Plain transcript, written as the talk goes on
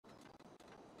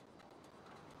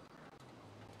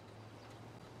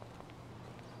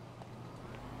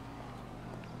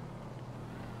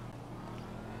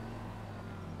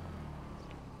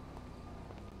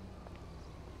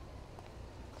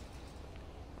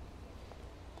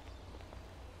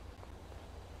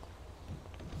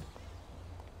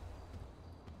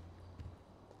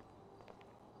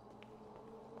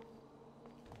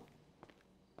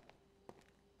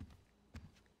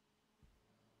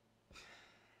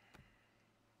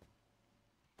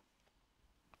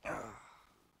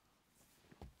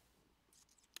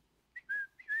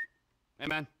Hey,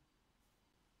 man.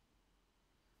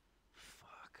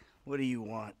 Fuck. What do you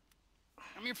want?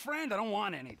 I'm your friend. I don't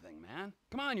want anything, man.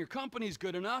 Come on, your company's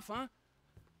good enough, huh?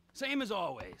 Same as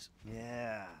always.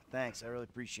 Yeah, thanks. I really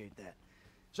appreciate that.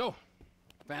 So,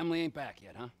 family ain't back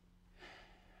yet, huh?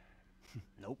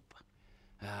 Nope.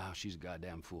 Oh, she's a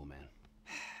goddamn fool, man.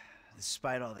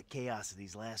 Despite all the chaos of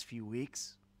these last few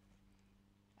weeks,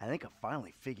 I think I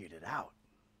finally figured it out.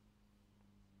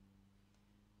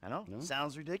 I know, No?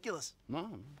 sounds ridiculous.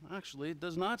 No, actually, it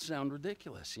does not sound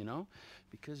ridiculous, you know?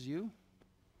 Because you're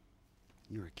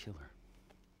a killer.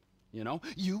 You know?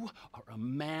 You are a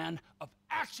man of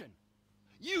action.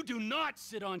 You do not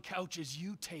sit on couches,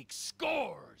 you take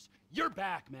scores. You're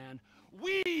back, man.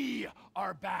 We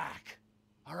are back.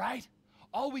 All right?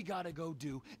 All we gotta go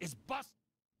do is bust...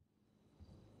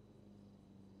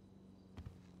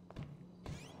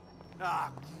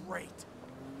 Ah, great.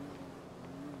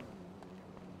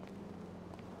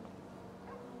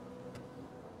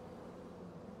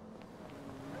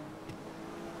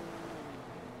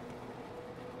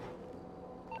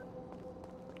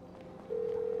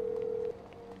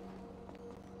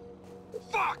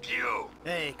 Fuck you!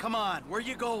 Hey, come on, where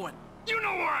you going? You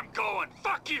know where I'm going!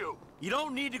 Fuck you! You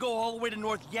don't need to go all the way to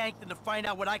North Yankton to find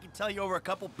out what I can tell you over a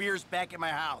couple beers back at my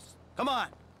house. Come on,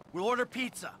 we'll order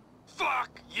pizza.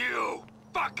 Fuck you!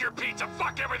 Fuck your pizza!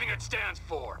 Fuck everything it stands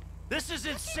for! This is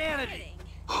insanity!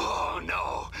 Oh,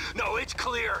 no! No, it's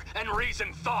clear and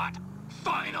reasoned thought!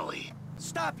 Finally!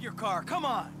 Stop your car, come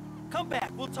on! Come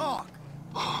back, we'll talk!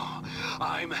 Oh,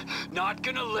 I'm not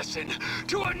gonna listen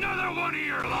to another one of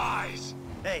your lies!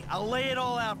 Hey, I'll lay it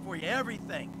all out for you,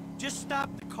 everything. Just stop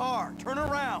the car, turn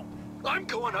around. I'm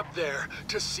going up there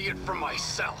to see it for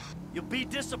myself. You'll be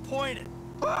disappointed.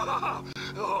 Oh,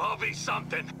 I'll be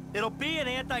something. It'll be an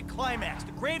anticlimax.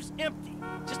 The grave's empty.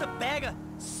 Just a bag of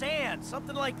sand,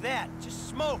 something like that. Just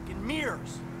smoke and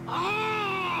mirrors.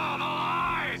 Oh, the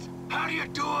lies! How do you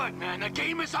do it, man? The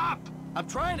game is up! I'm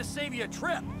trying to save you a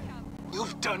trip.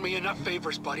 You've done me enough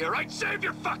favors, buddy, all right? Save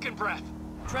your fucking breath!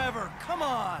 Trevor, come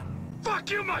on!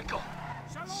 Fuck you, Michael!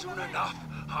 Soon enough,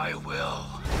 I will.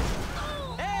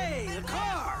 Hey, the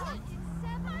car!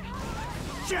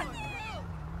 Shit!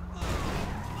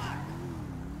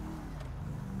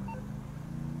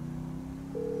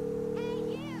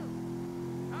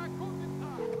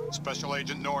 Special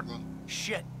Agent Norton.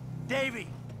 Shit. Davey!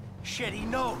 Shit, he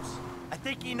knows. I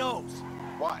think he knows.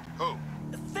 What? Who?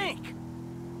 Think!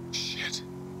 Shit.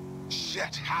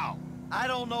 Shit, how? I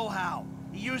don't know how.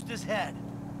 He used his head.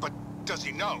 But does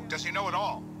he know? Does he know at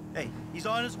all? Hey, he's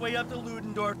on his way up to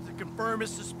Ludendorff to confirm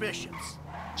his suspicions.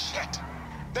 Shit.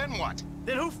 Then what?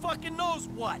 Then who fucking knows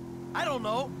what? I don't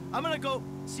know. I'm gonna go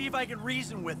see if I can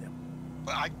reason with him.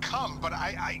 I'd come, but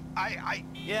I...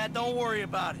 Yeah, don't worry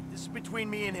about it. This is between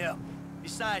me and him.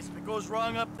 Besides, if it goes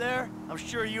wrong up there, I'm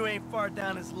sure you ain't far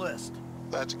down his list.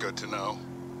 That's good to know.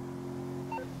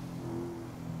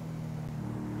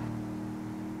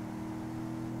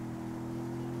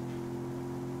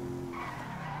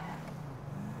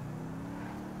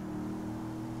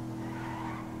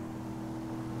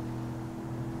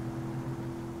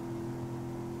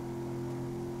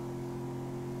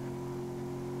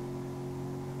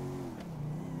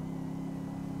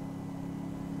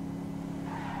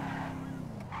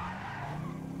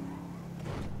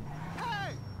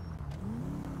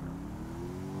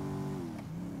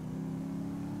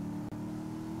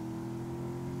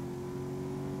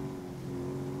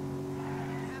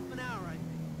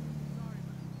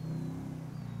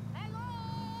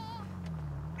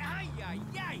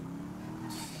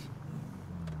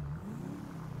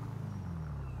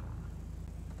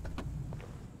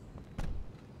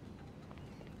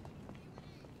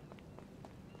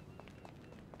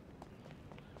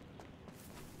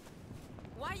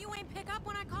 Why you ain't pick up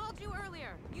when I called you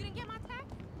earlier? You didn't get my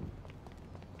text?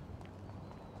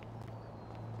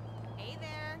 Hey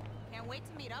there. Can't wait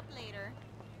to meet up later.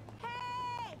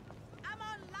 Hey! I'm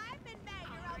on Life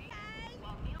Invader, okay?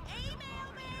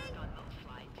 Email me! On most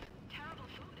flights, terrible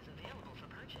food is available for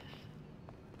purchase.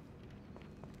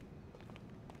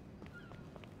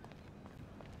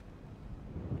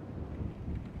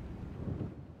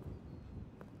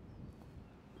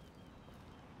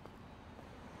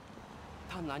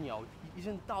她男友已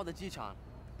经到了机场，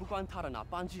不管他的哪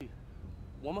班机，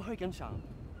我们会跟上。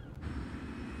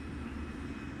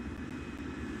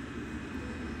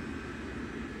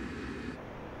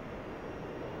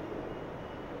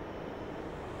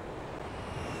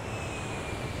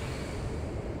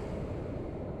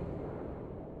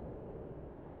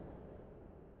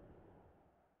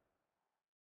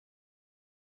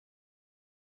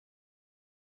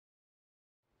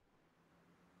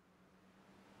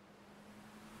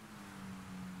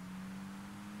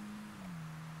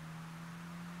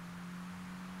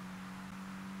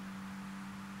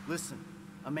Listen,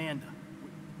 Amanda,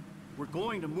 we're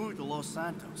going to move to Los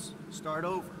Santos. Start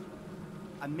over.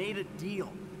 I made a deal.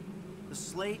 The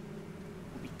slate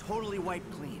will be totally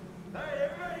wiped clean. All right,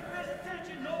 everybody pays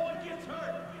attention. No one gets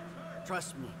hurt.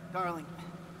 Trust me, darling.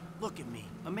 Look at me.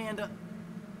 Amanda,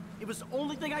 it was the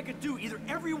only thing I could do. Either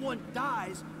everyone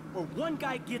dies or one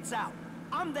guy gets out.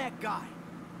 I'm that guy.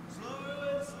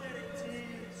 Slow and steady, T.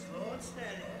 Slow and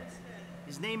steady.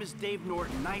 His name is Dave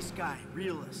Norton. Nice guy,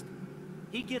 realist.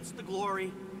 He gets the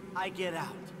glory, I get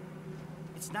out.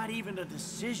 It's not even a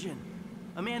decision.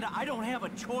 Amanda, I don't have a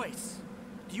choice.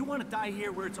 Do you want to die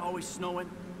here where it's always snowing?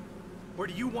 Or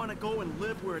do you want to go and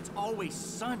live where it's always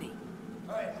sunny?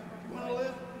 All right, you want to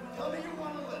live? Tell me you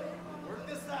want to live. Work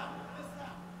this out.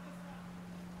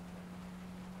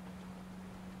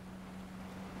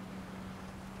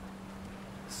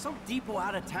 Some depot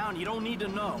out of town you don't need to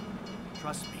know.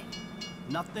 Trust me,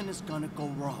 nothing is gonna go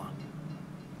wrong.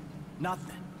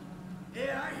 Nothing.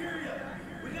 Yeah, I hear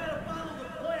you. We gotta follow the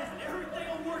plan. Everything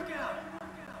will work out.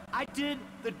 I did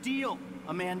the deal,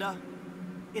 Amanda.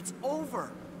 It's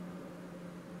over.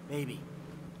 Baby,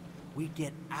 we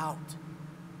get out.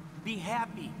 Be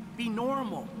happy. Be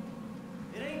normal.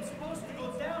 It ain't supposed to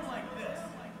go down like this.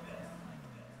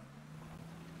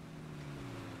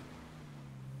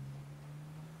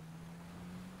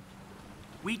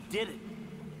 We did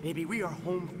it. Baby, we are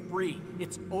home free.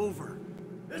 It's over.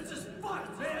 This is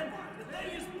fucked, man. The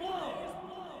thing is blown.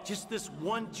 Just this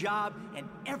one job and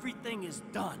everything is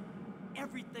done.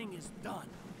 Everything is done.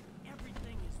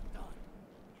 Everything is done.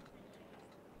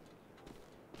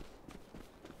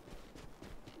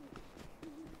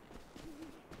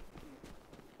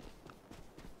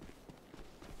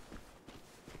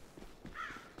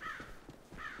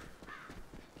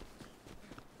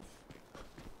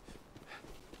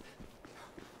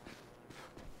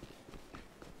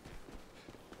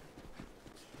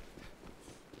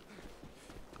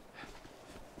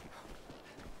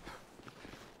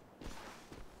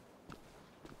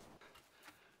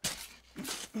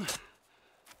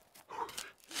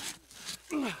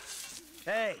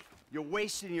 Hey, you're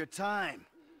wasting your time.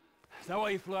 Is that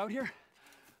why you flew out here?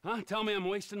 Huh? Tell me I'm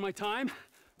wasting my time?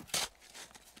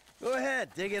 Go ahead,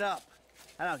 dig it up.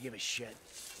 I don't give a shit.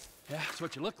 Yeah, that's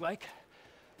what you look like.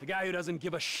 The guy who doesn't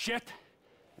give a shit.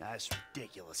 That's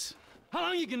ridiculous. How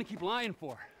long are you gonna keep lying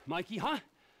for, Mikey, huh?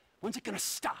 When's it gonna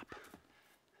stop?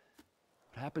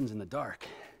 What happens in the dark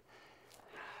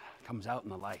comes out in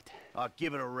the light. Oh,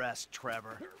 give it a rest,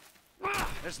 Trevor.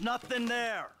 There's nothing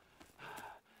there.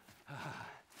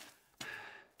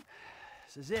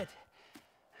 This is it.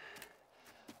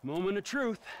 Moment of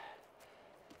truth.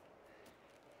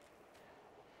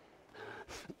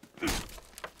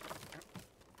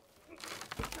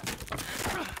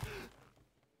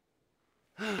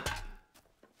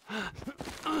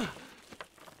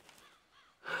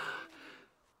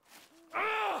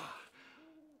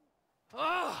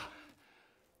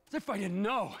 As if I didn't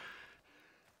know.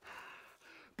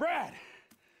 Brad!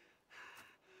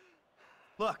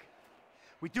 Look,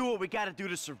 we do what we gotta do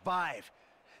to survive.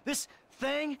 This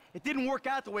thing, it didn't work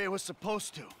out the way it was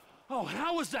supposed to. Oh, and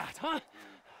how was that, huh?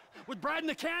 With Brad in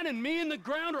the can and me in the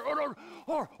ground,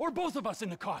 or both of us in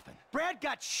the coffin? Brad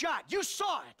got shot. You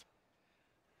saw it.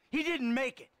 He didn't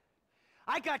make it.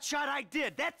 I got shot. I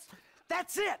did.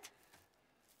 That's it.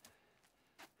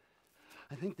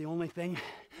 I think the only thing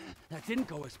that didn't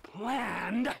go as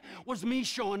planned was me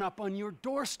showing up on your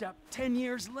doorstep 10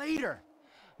 years later.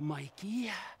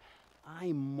 Mikey,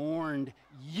 I mourned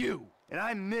you. And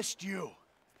I missed you.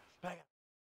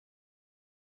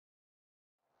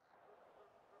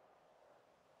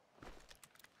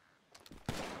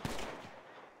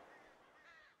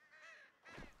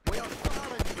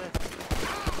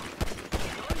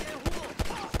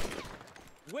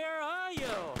 Where are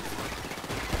you?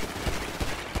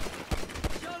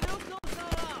 小刘够到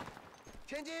了，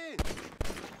前进！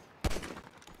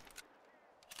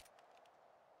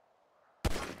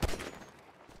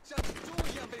像蜘蛛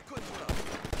一样被困住了。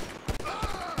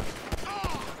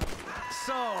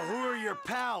So, who are your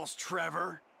pals,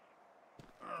 Trevor?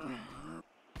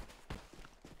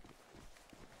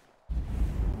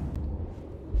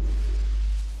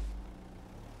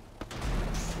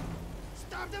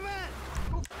 Stop the man!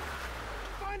 Go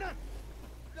find him!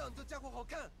 让这家伙好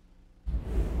看。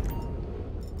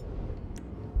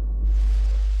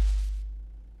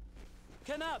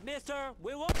Come up, mister.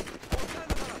 We won't. 我看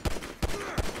到他了。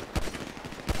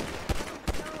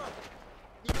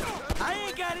I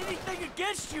ain't got anything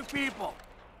against you people.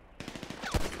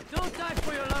 Don't die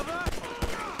for your lover.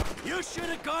 You should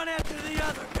have gone after the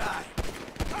other guy.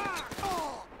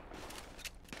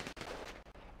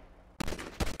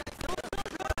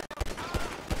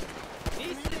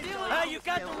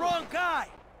 got the wrong guy!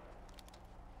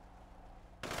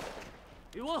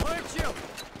 It won't hurt you!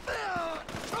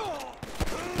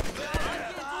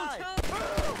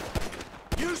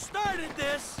 You started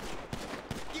this!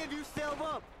 Give yourself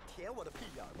up！ 舔我的屁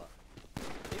眼吧！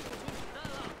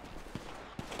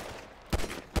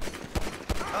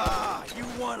 Ah, you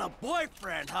want a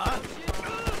boyfriend, huh?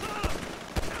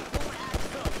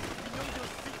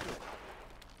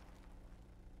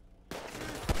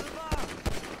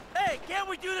 Hey, can't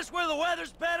we do this where the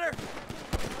weather's better?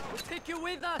 We'll take you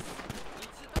with us!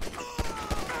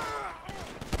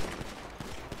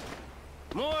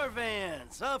 More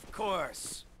vans, of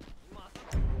course.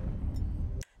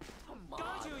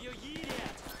 Got you, you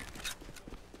idiot!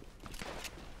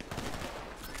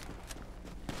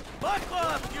 Buck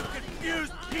off, you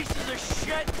confused pieces of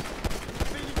shit!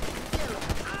 菲利普不见了，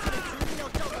现在决定要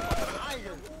照顾好他的爱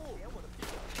人。舔我的屁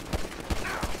眼！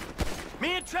 Me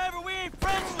and Trevor, we ain't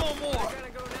friends no more!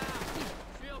 Gotta go now.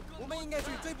 需要更我们应该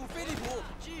去追捕菲利普。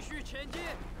继续前进。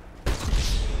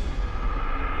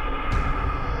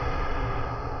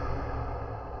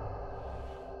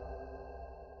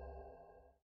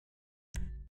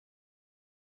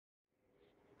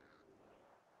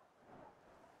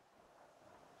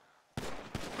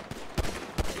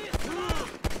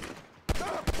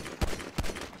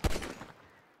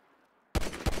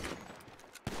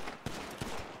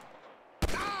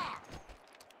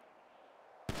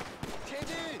前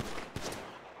进！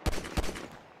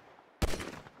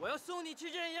我要送你去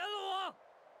见阎罗王。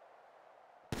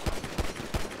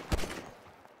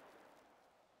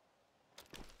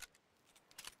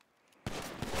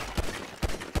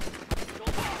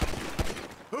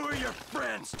 Who are your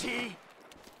friends, T?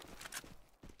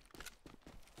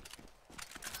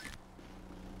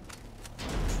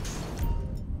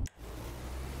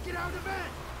 Get out of the van!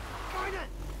 Find it!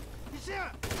 He's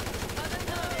here! 他在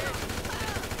那里。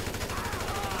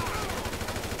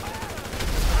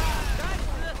该死！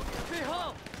退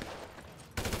后！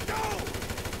 Go!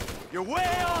 You're way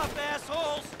off,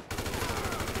 assholes!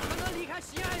 我们能离开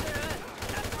心爱的人。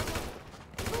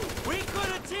 We could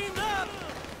have teamed up!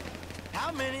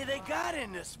 How many they got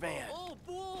in this van? 哦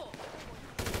不！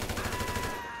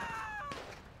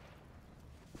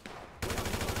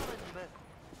 你们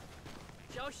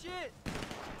小心！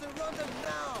 ，surround them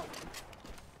now！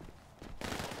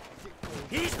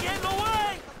 He's getting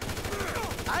away!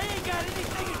 I ain't got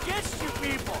anything against you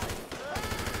people!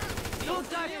 又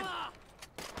在了！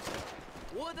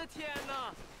我的天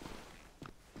哪！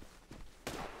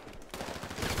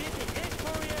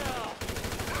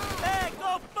 Hey,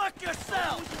 go fuck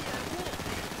yourself!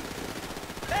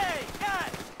 Hey,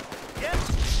 guys! Yep.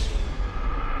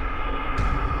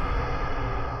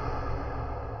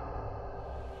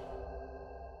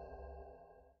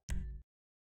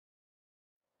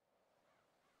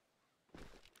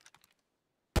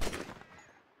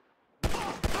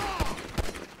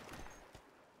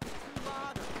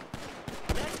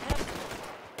 Let's have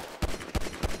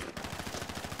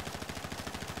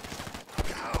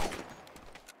go.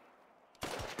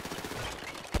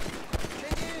 前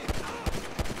进！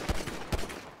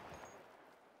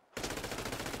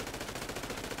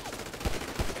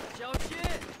 小心！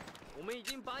我们已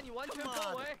经把你完全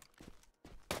包围。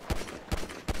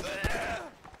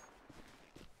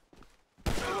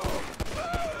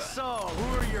 So,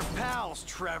 who are your pals,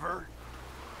 Trevor?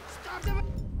 Stop them!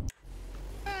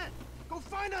 Man! Go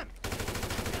find him!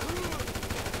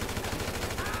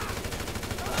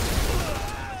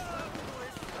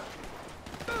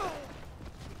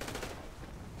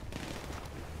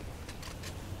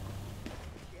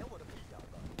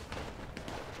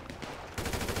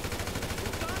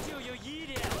 Got you, you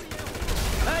idiot!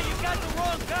 Hey, you got the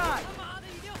wrong guy! 他妈的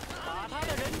一定把他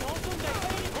的人头送给菲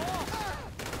利普！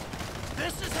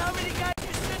 This is how many guys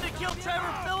you send to kill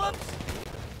Trevor Phillips?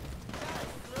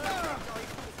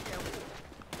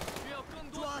 需要更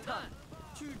多抓他子弹！！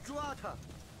去抓他！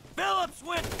 Phillips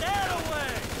went that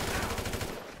away!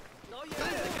 老野子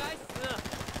该死！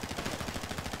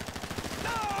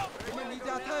我们离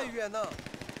家太远了。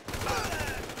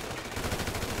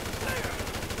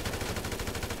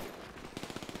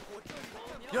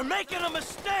 You're making a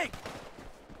mistake!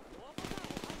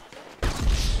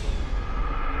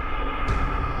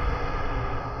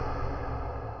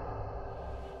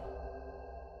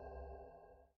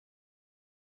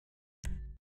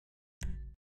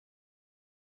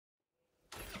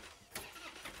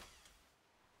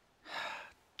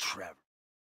 Trevor.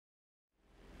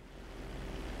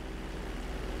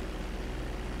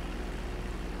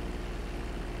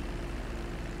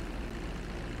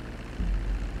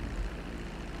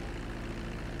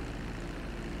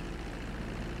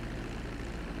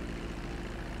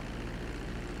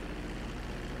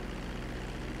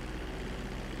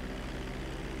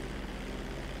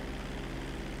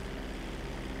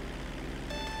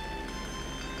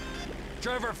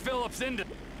 Trevor Phillips into...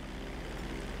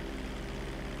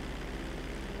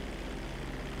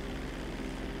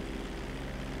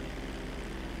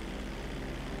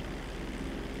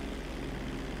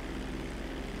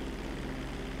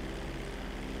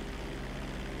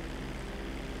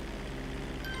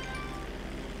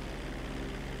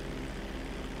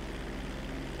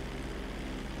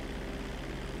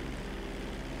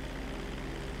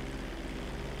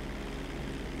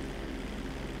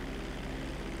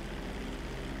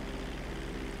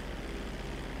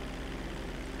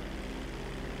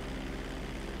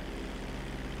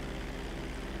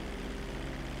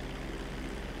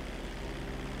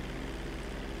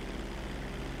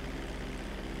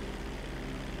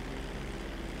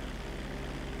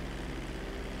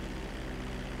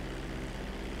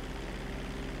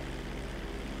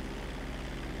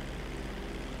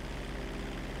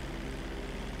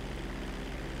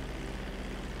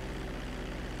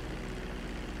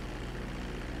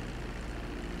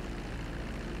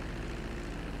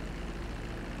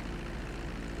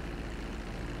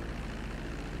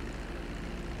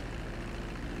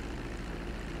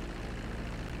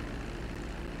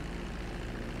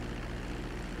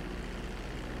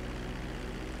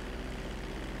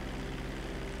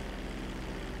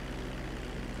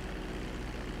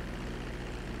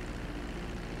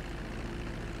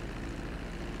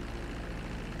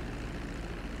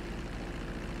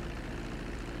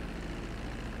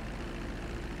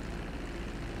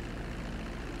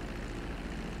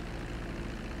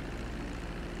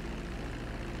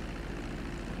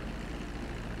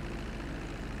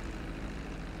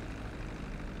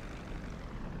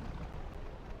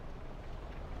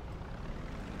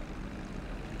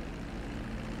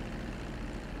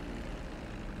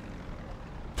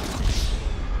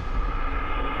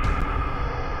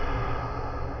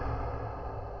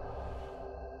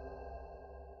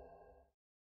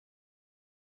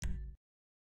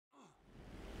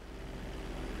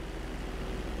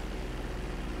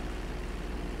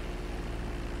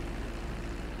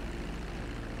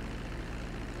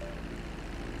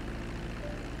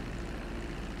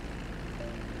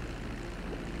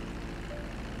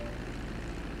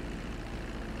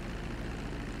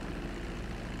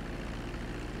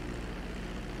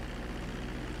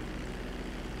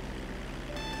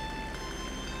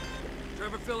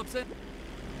 Trevor Phillips in.